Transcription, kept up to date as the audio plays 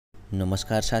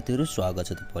नमस्कार साथीहरु, स्वागत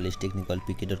छ तपाईले टेक्निकल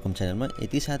पिके.com च्यानलमा।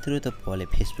 यदि साथीहरु तपाईले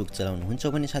फेसबुक चलाउनुहुन्छ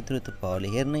भने साथीहरु तपाईले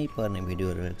हेर्नै पर्ने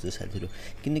भिडियोहरु रहेको छ साथीहरु।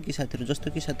 किनकि साथीहरु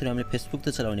जस्तो कि साथीहरु हामीले फेसबुक त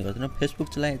चलाउने गर्दैन, फेसबुक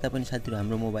चलाए तापनि साथीहरु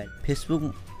हाम्रो मोबाइल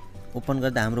फेसबुक ओपन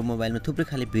गर्दा हाम्रो मोबाइलमा थुप्रै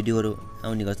खाले भिडियोहरु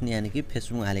आउने गर्छन्, यानी कि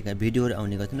फेसबुकमा हालेका भिडियोहरु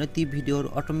आउने गर्छन् र ती भिडियोहरु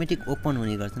अटोमेटिक ओपन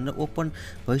हुने गर्छन् र ओपन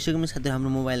भइसकेपछि साथीहरु हाम्रो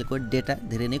मोबाइलको डेटा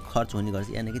धेरै नै खर्च हुने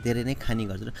गर्छ, यानी कि धेरै नै खाने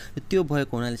गर्छ। र त्यो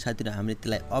भएको हुनाले साथीहरु हामीले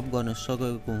त्यसलाई अफ गर्न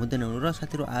सकेको हुँदैन। र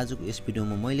साथीहरु आजको यस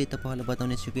भिडियोमा मैले तपाईहरुलाई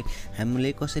बताउने छु कि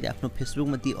हामीले कसरी आफ्नो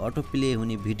फेसबुकमा ती अटो प्ले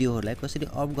हुने भिडियोहरुलाई कसरी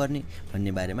अफ गर्ने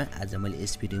भन्ने बारेमा आज मैले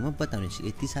यस भिडियोमा बताउने छु।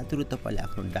 यदि साथीहरु तपाईले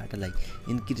आफ्नो डाटालाई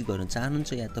इन्क्रिज गर्न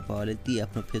चाहनुहुन्छ या तपाईहरुले ती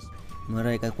आफ्नो फेसमा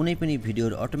रहेका कुनै पनि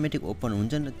भिडियोहरु अटोमेटिक ओपन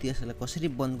हुन्छन् र त्यसलाई कसरी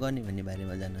बन्द गर्ने भन्ने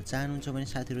बारेमा जान्न चाहनुहुन्छ भने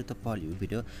साथीहरु तपाईले यो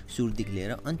भिडियो सुरुदेखि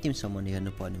लिएर अन्तिमसम्म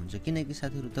हेर्नु पर्ने हुन्छ, किनकि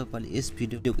साथीहरु तपाईले यस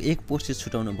भिडियोको एक पोस्ट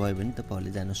छुटाउनु भयो भने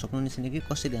तपाईहरुले जान्न सक्नुहुनेछ कि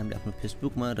कसरी हामीले आफ्नो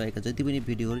फेसबुकमा रहेका जति पनि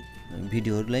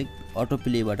भिडियोहरुलाई अटो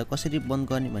प्लेबाट कसरी बन्द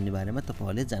गर्ने भन्ने बारेमा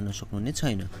तपाईहरुले जान्न सक्नुहुने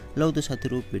छैन। लौ त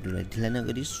साथीहरु भिडियोलाई ढिला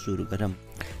नगरी सुरु गरौँ।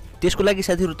 त्यसको लागि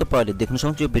साथीहरु तपाईहरुले देख्न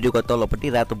सक्नुहुन्छ यो भिडियोको तलपट्टि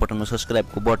रातो बटनमा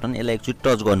सब्स्क्राइबको बटन, यसलाई एकचोटी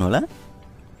टच गर्नु होला।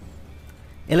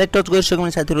 यसलाई टच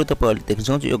गरिसकेपछि साथीहरु तपाईहरुले देख्न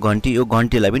सक्नुहुन्छ यो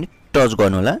घण्टीलाई पनि टच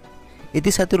गर्नु होला।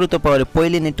 यदि साथीहरु तपाईहरुले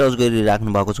पहिले नै टच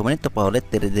गरिराख्नु भएको छ भने तपाईहरुलाई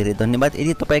धेरै धेरै धन्यवाद।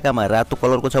 यदि तपाईकामा रातो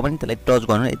कलरको छ भने त्यसलाई टच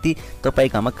गर्नु, यदि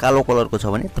तपाईकामा कालो कलरको छ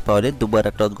भने तपाईहरुले दुबारा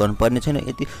टच गर्नुपर्ने छैन।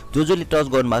 यदि जसले टच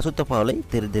गर्नुभएको छ तपाईहरुलाई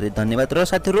धेरै धेरै धन्यवाद। र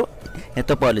साथीहरु यहाँ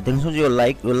तपाईहरुले देख्न सक्नुहुन्छ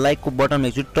यो लाइकको बटनमा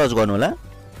एकचोटी टच गर्नु होला।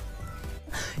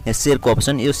 यहाँ शेयरको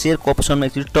अप्सनमा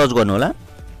एकचोटी टच गर्नु होला।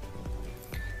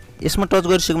 यसमा टच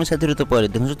गरिसकेपछि साथीहरु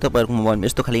तपाईहरुले देख्नुहुन्छ तपाईहरुको मोबाइलमा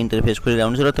यस्तो खाली इन्टरफेस खोलेर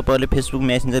आउँछ र तपाईहरुले फेसबुक,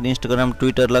 मेसेन्जर, इन्स्टाग्राम,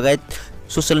 ट्विटर लगायत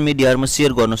सोशल मिडियाहरुमा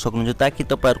शेयर गर्न सक्नुहुन्छ, ताकि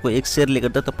तपाईहरुको एक शेयरले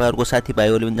गर्दा तपाईहरुको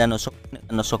साथीभाइहरुले पनि जान्न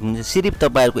सक्नुहुन्छ। सिर्फ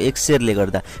तपाईहरुको एक शेयरले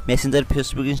गर्दा मेसेन्जर,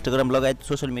 फेसबुक, इन्स्टाग्राम लगायत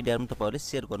सोशल मिडियाहरुमा तपाईहरुले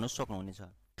शेयर गर्न सक्नुहुनेछ।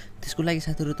 त्यसको लागि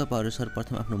साथीहरु तपाईहरु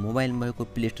सर्वप्रथम आफ्नो मोबाइलमा भएको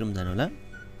प्ले स्टोरमा जानु होला।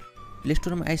 प्ले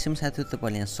स्टोरमा आइसकेपछि साथीहरु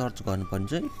तपाईले यहाँ सर्च गर्नुपर्ने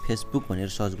छ फेसबुक भनेर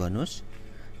सर्च गर्नुहोस्।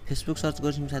 फेसबुक सर्च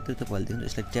गरेपछि साथीहरु तपाईले देख्नुहुन्छ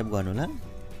यसलाई ट्याप गर्नु होला।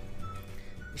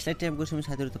 यसलाई ट्याप गरेपछि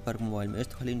साथीहरु तपाईहरुको मोबाइलमा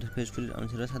यस्तो खाली इन्टरफेस खोलेर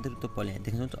आउँछ र साथीहरु तपाईले यहाँ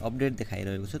देख्न सक्नुहुन्छ अपडेट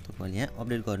देखाइरहेको छ, तपाईले यहाँ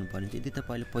अपडेट गर्नुपर्ने छ। यदि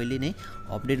तपाईले पहिले नै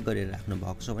अपडेट गरेर राख्नु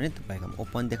भएको छ भने तपाईकोमा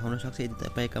ओपन देखाउन सक्छ। यदि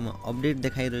तपाईकोमा अपडेट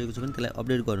देखाइरहेको छ भने त्यसलाई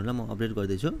अपडेट गर्नु होला। म अपडेट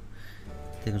गर्दै छु,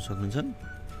 देख्न सक्नुहुन्छ।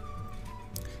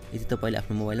 यदि तपाईले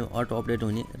आफ्नो मोबाइलमा अटो अपडेट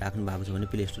हुने राख्नु भएको छ भने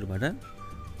प्ले स्टोरबाट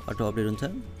अटो अपडेट हुन्छ।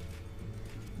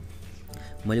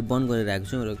 मैले बन्द गरेर राखेको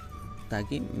छु र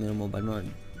ताकि मेरो मोबाइलमा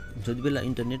जति बेला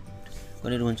इन्टरनेट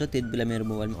कनेक्ट हुन्छ त्यति बेला मेरो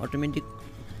मोबाइलमा अटोमेटिक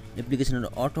एप्लिकेसनहरु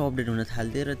अटो अपडेट हुन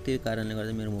थाल्थे र त्यो कारणले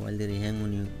गर्दा मेरो मोबाइल धेरै ह्याङ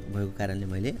हुने भएको कारणले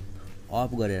मैले अफ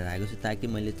गरेर राखेको छु, ताकि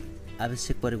मैले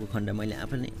आवश्यक परेको खण्ड मैले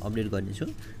आफै नै अपडेट गर्ने छु।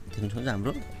 देख्न सक्नुहुन्छ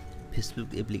हाम्रो फेसबुक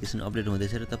एप्लिकेसन अपडेट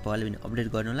हुँदैछ र तपाईले पनि अपडेट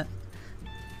गर्नु होला।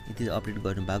 यदि अपडेट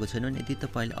गर्नु भएको छैन भने यदि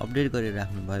तपाईले अपडेट गरेर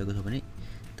राख्नु भएको छ भने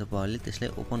तपाईहरुले त्यसलाई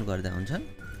ओपन गर्दा हुन्छ।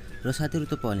 र साथीहरु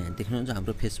तपाईले यहाँ देख्नुहुन्छ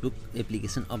हाम्रो फेसबुक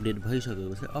एप्लिकेसन अपडेट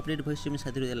भइसकेको छ। अपडेट भइसकेपछि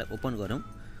साथीहरु यसलाई ओपन गरौँ।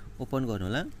 ओपन गर्नु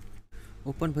होला।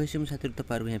 ओपन भइसकेपछि साथीहरु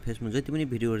तपाईहरुको यहाँ फेसबुकमा जति पनि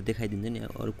भिडियोहरु देखाइदिन्छ नि,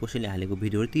 अरु कसैले हालेको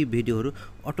भिडियोहरु, ती भिडियोहरु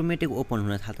अटोमेटिक ओपन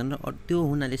हुन थाल्छन् र त्यो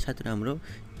हुनाले साथीहरु हाम्रो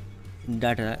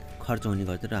डाटा खर्च हुने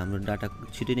गर्छ र हाम्रो डाटा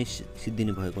छिटै नै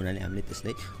सिद्धिने भएको हुनाले हामीले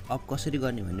त्यसलाई अफ कसरी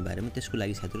गर्ने भन्ने बारेमा त्यसको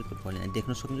लागि साथीहरु तपाईले यहाँ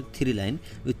देख्न सक्नुहुन्छ थ्री लाइन।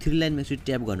 यो थ्री लाइनमा एकचोटी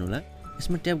ट्याप गर्नु होला।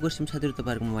 यसमा ट्याप गरेपछि साथीहरु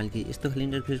तपाईहरुको मोबाइलको यस्तो खाली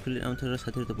इन्टरफेस खोलेर आउँछ र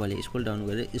साथीहरु तपाईले स्क्रोल डाउन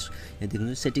गरेर यहाँ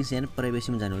देख्नुहुन्छ सेटिंग्स एन्ड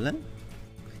प्राइभेसीमा जानु होला।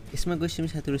 यसमा गएपछि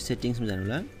साथीहरु सेटिंग्समा जानु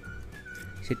होला।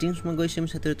 सेटिंग्समा गएपछि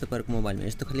साथीहरु तपाईहरुको मोबाइलमा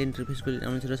यस्तो खाली इन्टरफेस खोलेर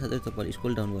आउँछ र साथीहरु तपाईले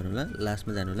स्क्रोल डाउन गर्नु होला।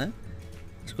 लास्टमा जानु होला।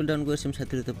 स्क्रोल डाउन गरेपछि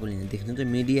साथीहरु तपाईले यहाँ देख्नुहुन्छ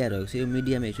मिडिया रहेको छ, यो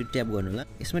मिडियामा एकचोटी ट्याप गर्नु होला।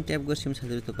 यसमा ट्याप गरेपछि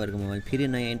साथीहरु तपाईहरुको मोबाइल फेरि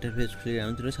नयाँ इन्टरफेस खोलेर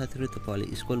आउँछ र साथीहरु तपाईले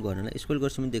स्क्रोल गर्नु होला। स्क्रोल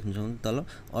गरेपछि देख्न सक्नुहुन्छ तल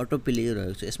अटो प्ले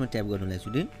रहेको छ, यसमा ट्याप गर्नु होला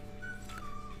एकचोटी।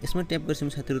 यसमा ट्याप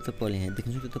गरेपछि साथीहरु तपाईले यहाँ देख्न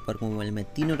सक्नुहुन्छ तपाईहरुको मोबाइलमा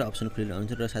तीनवटा अप्सन खोलेर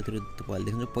आउँछ र साथीहरु तपाईले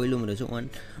देख्नुहुन्छ पहिलोमा रहेछ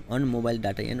on mobile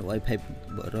data and wifi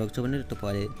रहेको छ भने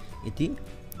तपाईले यति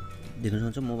देख्न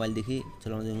सक्नुहुन्छ मोबाइलदेखि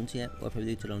चलाउँदै हुनुहुन्छ या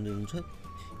वाइफाईदेखि चलाउँदै हुनुहुन्छ।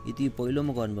 यदि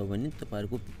पहिलोमा गर्नुभयो भने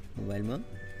तपाईहरुको मोबाइलमा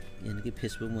यानी कि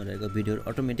फेसबुकमा रहेको भिडियोहरु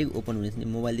अटोमेटिक ओपन हुनेछ।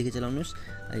 मोबाइलदेखि चलाउनुस्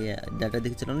या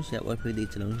डाटादेखि चलाउनुस् या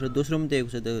वाइफाईदेखि चलाउनुस्। र दोस्रोमा दिएको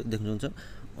छ देख्न सक्नुहुन्छ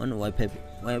अन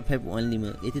वाइफाई ओन्लीमा।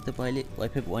 यदि तपाईले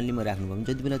वाइफाई ओन्लीमा राख्नुभयो भने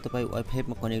जति बेला तपाई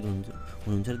वाइफाईमा कनेक्ट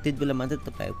हुनुहुन्छ र त्यति बेला मात्र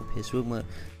तपाईको फेसबुकमा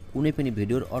कुनै पनि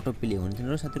भिडियोहरु अटो प्ले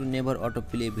हुन्छन्। र साथीहरु नेभर अटो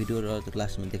प्ले भिडियोहरु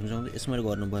क्लासमा देख्न सक्नुहुन्छ। यसमा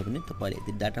गर्नुभयो भने तपाईले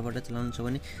यदि डाटाबाट चलाउनुहुन्छ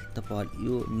भने तपाईहरु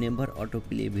यो नेभर अटो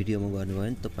प्ले भिडियोमा गर्नुभयो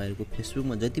भने तपाईहरुको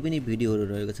फेसबुकमा जति पनि भिडियोहरु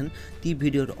रहेका छन् ती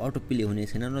भिडियोहरु अटो प्ले हुने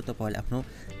छैनन् र तपाईले आफ्नो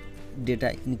डेटा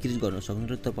इन्क्रिज गर्न सक्नु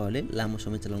र तपाईँहरूले लामो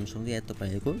समय चलाउन सक्नु या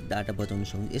तपाईँको डाटा बचाउन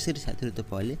सक्नु। यसरी साथीहरू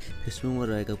तपाईँहरूले फेसबुकमा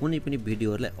रहेका कुनै पनि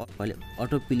भिडियोहरूलाई तपाईँले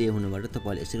अटो प्ले हुनबाट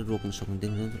तपाईँहरूले यसरी रोक्न सक्नु।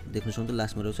 देख्न सक्नु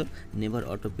लास्टमा रहेछ नेभर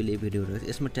अटो प्ले भिडियो रहेछ।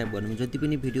 यसमा ट्याप गर्नुमा जति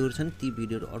पनि भिडियोहरू छन् ती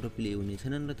भिडियोहरू अटो प्ले हुने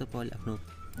छैनन् र तपाईँहरूले आफ्नो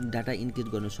डाटा इन्क्रिज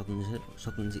गर्न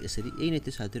सक्नुहुन्छ यसरी। यही नै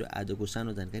थियो साथीहरू आजको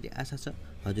सानो जानकारी। आशा छ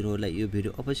हजुरहरूलाई यो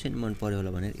भिडियो अवश्य मन पर्यो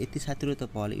होला भनेर। यति साथीहरू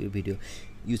तपाईँहरूले यो भिडियो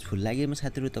युजफुल लागेमा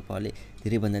साथीहरू तपाईँहरूले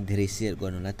धेरैभन्दा धेरै सेयर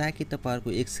गर्नुहोला ताकि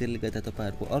तपाईँहरूको एक सेयरले गर्दा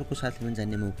तपाईँहरूको अर्को साथीले पनि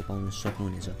जान्ने मौका पाउन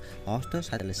सक्नुहुनेछ। हवस् त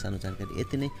साथीहरूलाई सानो जानकारी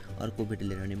यति नै। अर्को भिडियो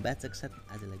लिएर आउने बाचाको साथ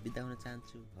आजलाई बिदा हुन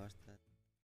चाहन्छु। हवस् त।